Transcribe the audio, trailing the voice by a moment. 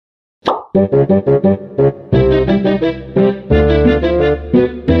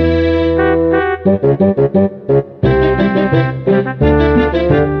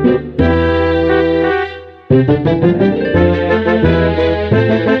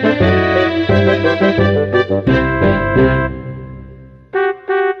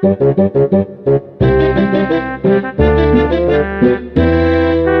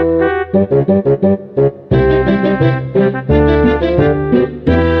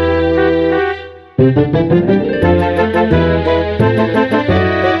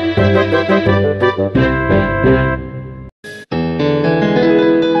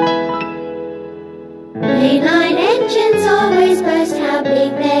Mainline engines always boast how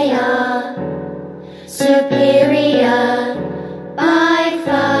big they are, superior by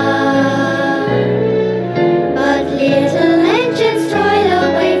far. But little engines toil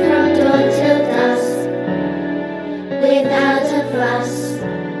away from dawn till dusk, without a fuss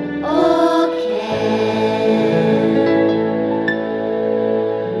or care.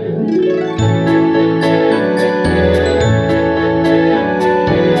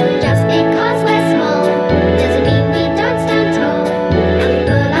 Just because we're small doesn't mean we don't stand tall, and we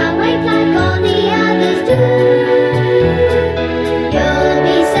pull our weight like all the others do.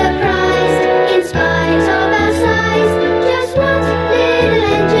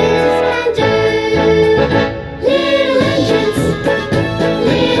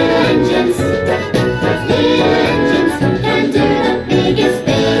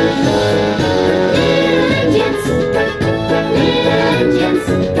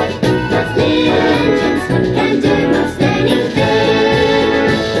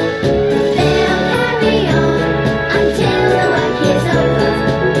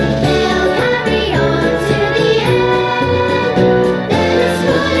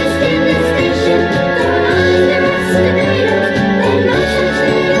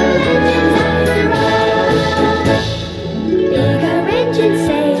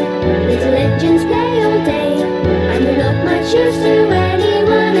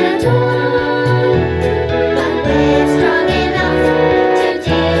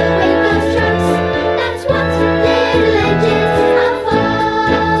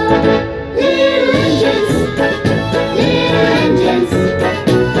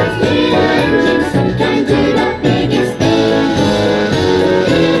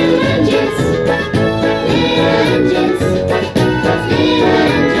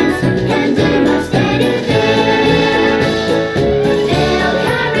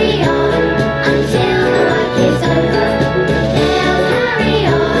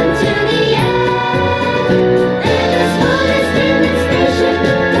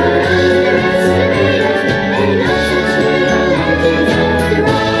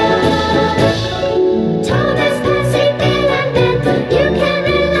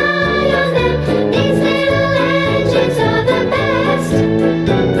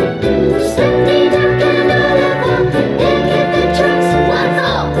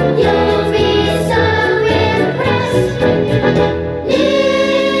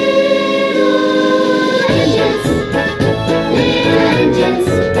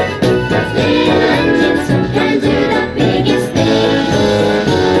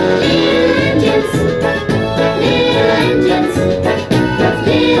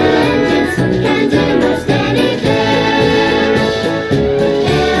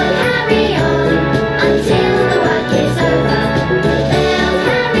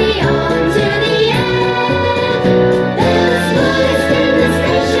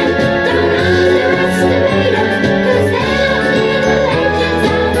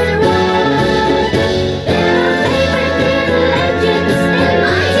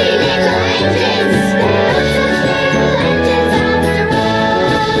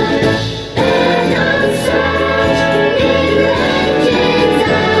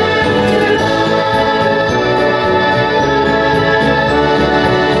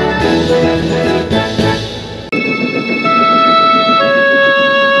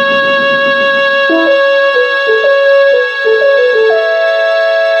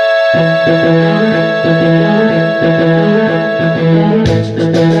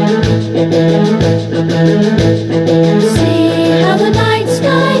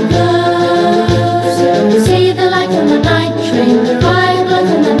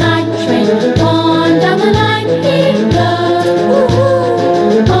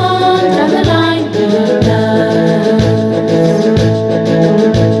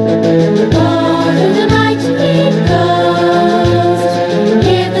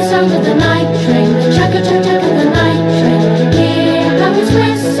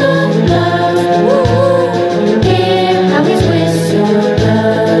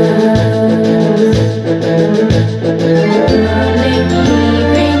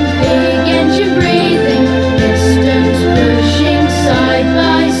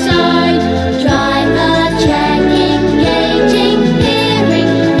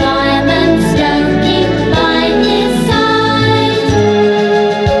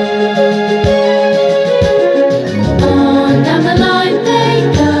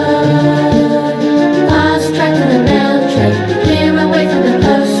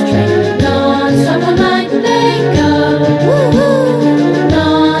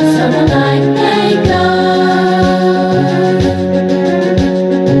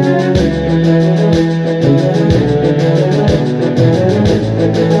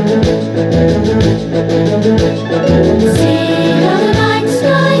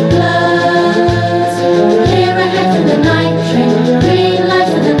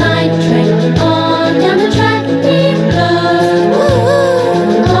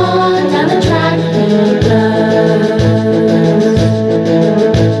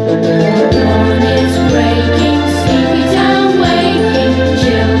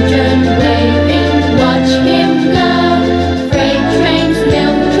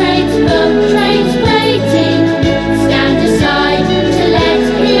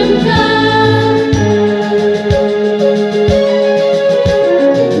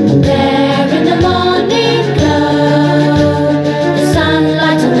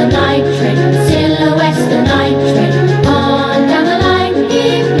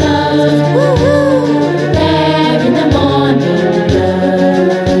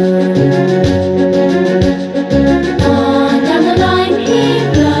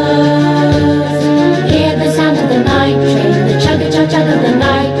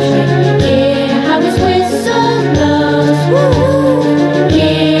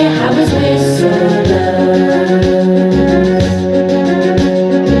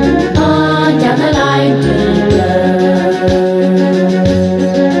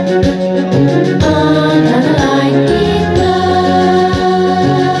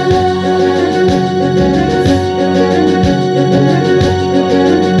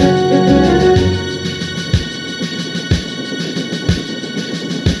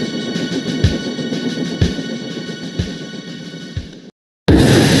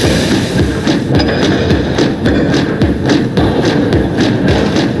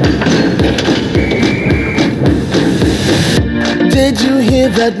 hear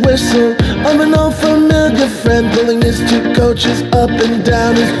that whistle of an old familiar friend pulling his two coaches up and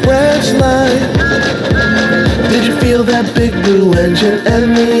down his branch line? Did you feel that big blue engine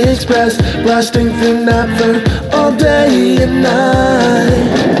and the express blasting through Knapford all day and night?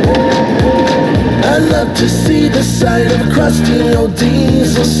 I'd love to see the sight of a crusty old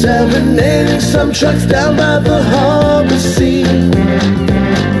diesel serenading some trucks down by the harbor sea,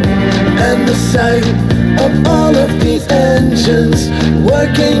 and the sight of all of these engines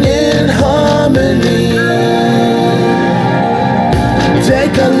working in harmony.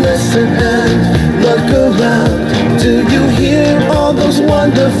 Take a listen and look around. Do you hear all those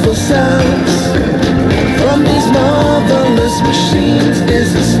wonderful sounds? From these marvelous machines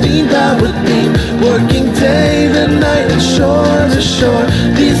is the steam-powered beat, working day to night and shore to shore.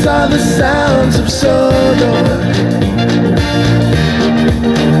 These are the sounds of Sodor.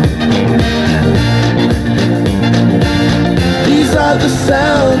 These are the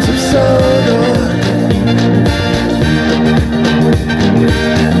sounds of Sodor.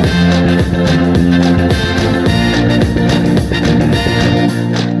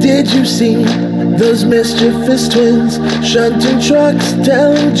 Did you see those mischievous twins shunting trucks,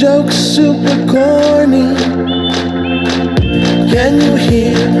 telling jokes super corny? Can you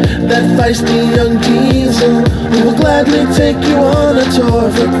hear that feisty young diesel who will gladly take you on a tour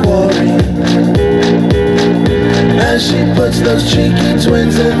of her quarry? As she puts those cheeky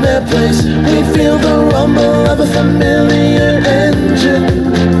twins in their place, we feel the rumble of a familiar engine.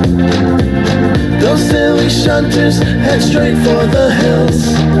 Those silly shunters head straight for the hills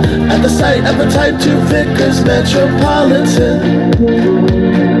at the sight of a Type 2 Vickers Metropolitan.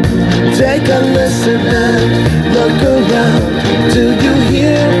 Take a listen and look around. Do you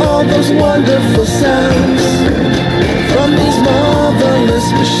hear all those wonderful sounds? From these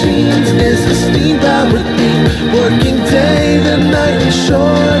marvelous machines is the steam-powered beat, working day to night and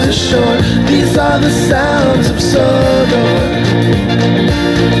shore to shore. These are the sounds of Sodor.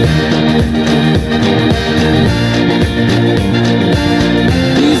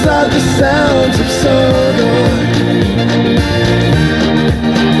 These are the sounds of Sodor.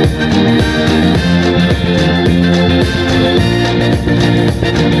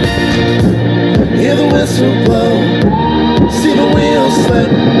 Hear the whistle blow, see the wheels slip,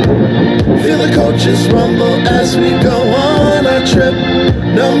 feel the coaches rumble as we go on our trip.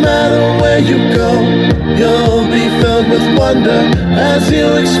 No matter where you go, you'll be filled with wonder as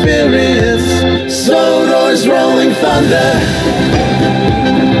you experience Sodor's rolling thunder.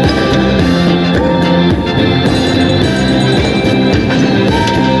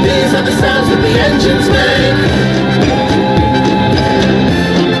 These are the sounds that the engines make.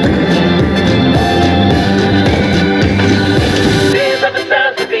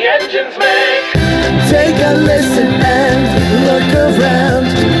 Take a listen and look around.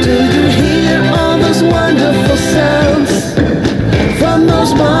 Do you hear all those wonderful sounds? From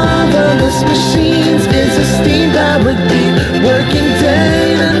those marvelous machines is a steam-powered beat, working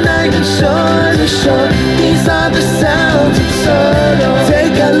day to night and shore to shore. These are the sounds of Sodor.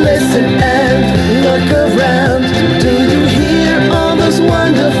 Take a listen and look around. Do you hear all those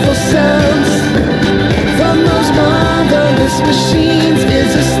wonderful sounds? From those marvelous machines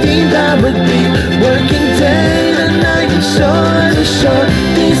is a steam-powered beat, working day to night and shore to shore.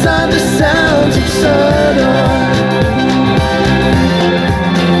 These are the sounds of Sodor.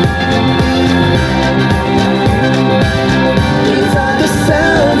 These are the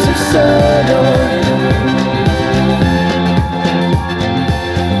sounds of Sodor.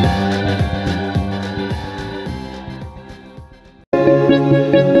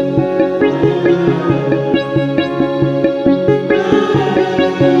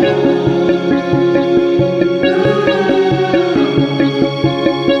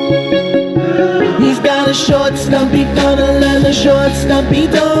 A short, stumpy funnel and a short, stumpy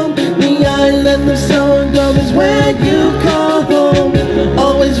dome. The island of Sodor is where you call home.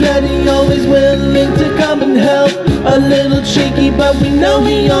 Always ready, always willing to come and help. A little cheeky, but we know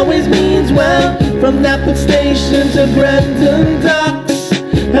he always means well. From Knapford Station to Brenton Docks,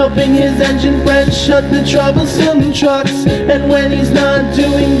 helping his engine friend shut the troublesome trucks. And when he's not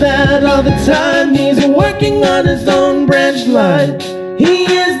doing that all the time, he's working on his own branch line. He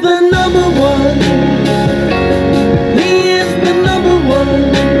is the number one. He is the number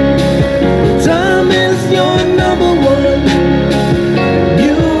one. Tom is your number one.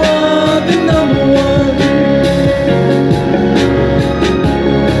 You are the number one.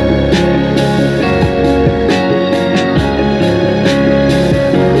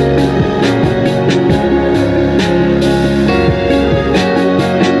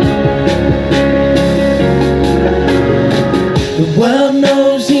 The world knows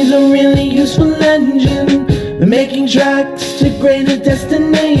tracks to greater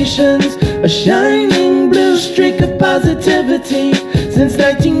destinations, a shining blue streak of positivity. Since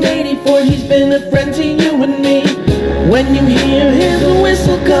 1984 he's been a friend to you and me. When you hear his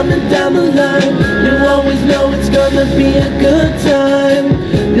whistle coming down the line, you always know it's gonna be a good time.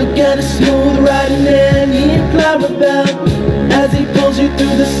 You'll get a smooth ride in any Clarabelle as he pulls you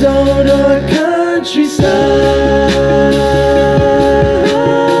through the Sodor countryside.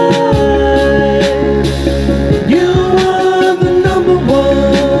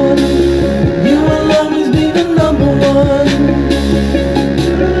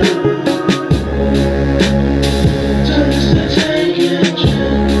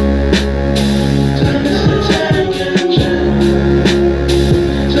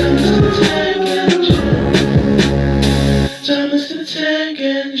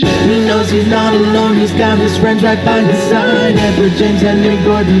 He's not alone, he's got his friends right by his side. Edward James, Henry,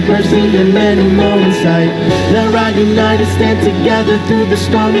 Gordon, Percy, and many more in sight. They'll ride united, stand together through the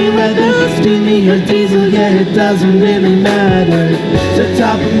stormy weather. Steamy or diesel, yeah, it doesn't really matter. So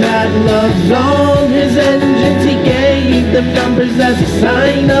top of that loves all his engines. He gave them numbers as a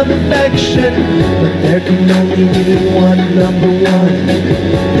sign of affection. But there can only be one number one.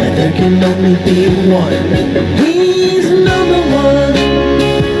 Yeah, there can only be one. He's number one.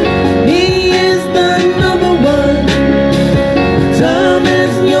 He is the number one. Tom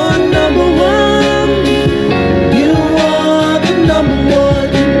is your number one. You are the number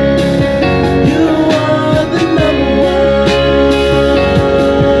one. You are the number one.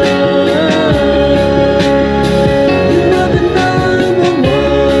 You are the number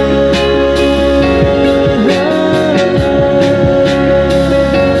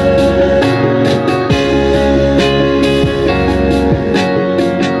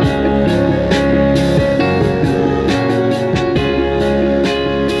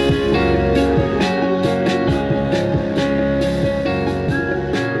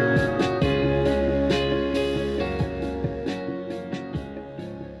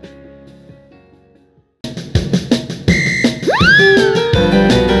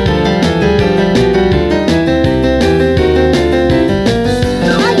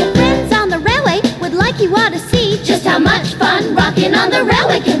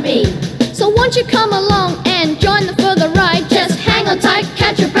Won't you come along and join the further ride? Just hang on tight,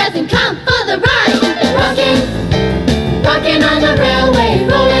 catch your breath and come for the ride. Rockin', rockin' on the railway,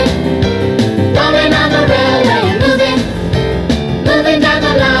 rollin', rollin' on the railway, moving, moving down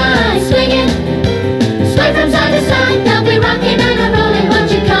the line, swinging, sway from side to side. They'll be rockin' and a rollin'. Won't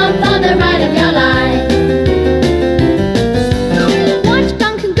you come for the ride of your life? Watch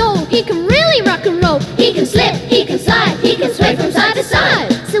Duncan go, he can really rock and roll. He can slip, he can slide, he can sway from side to side.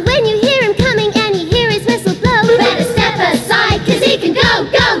 So when you hear him coming and you hear his whistle blow, better step aside, 'cause he can go,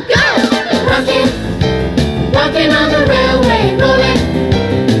 go, go. Rockin', rockin' on the railway, rollin',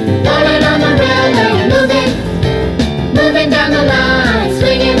 rollin' on the railway, moving, moving down the line,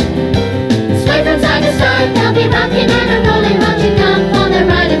 swinging, sway from side to side. They'll be rockin' and a rollin'. Won't you come for the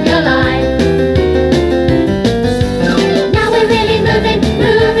ride of your life? Now we're really moving,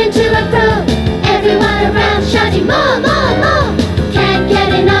 moving to and fro, everyone around shouting more, more, more. Can't get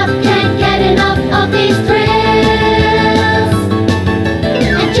enough of these thrills.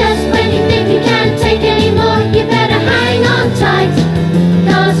 And just when you think you can't take any more, you better hang on tight,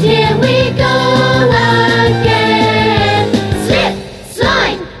 'cause here we go again. Slip,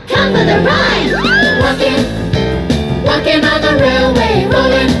 slide, come for the ride. Walking, walking on the railway,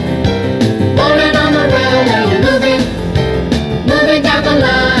 rolling, rolling on the railway, moving, moving down the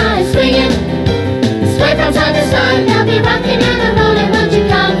line, swinging, sway from side to side. They'll be rocking and a rolling. Won't you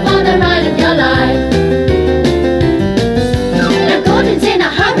come for the ride of your life? Now Gordon's in a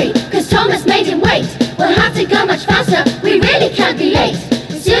hurry, 'cause Thomas made him wait. We'll have to go much faster, we really can't be late.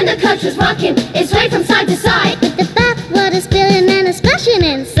 Soon the coach was rocking, it swayed from side to side, with the bathwater spilling and a splashing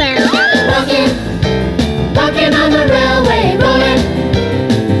inside.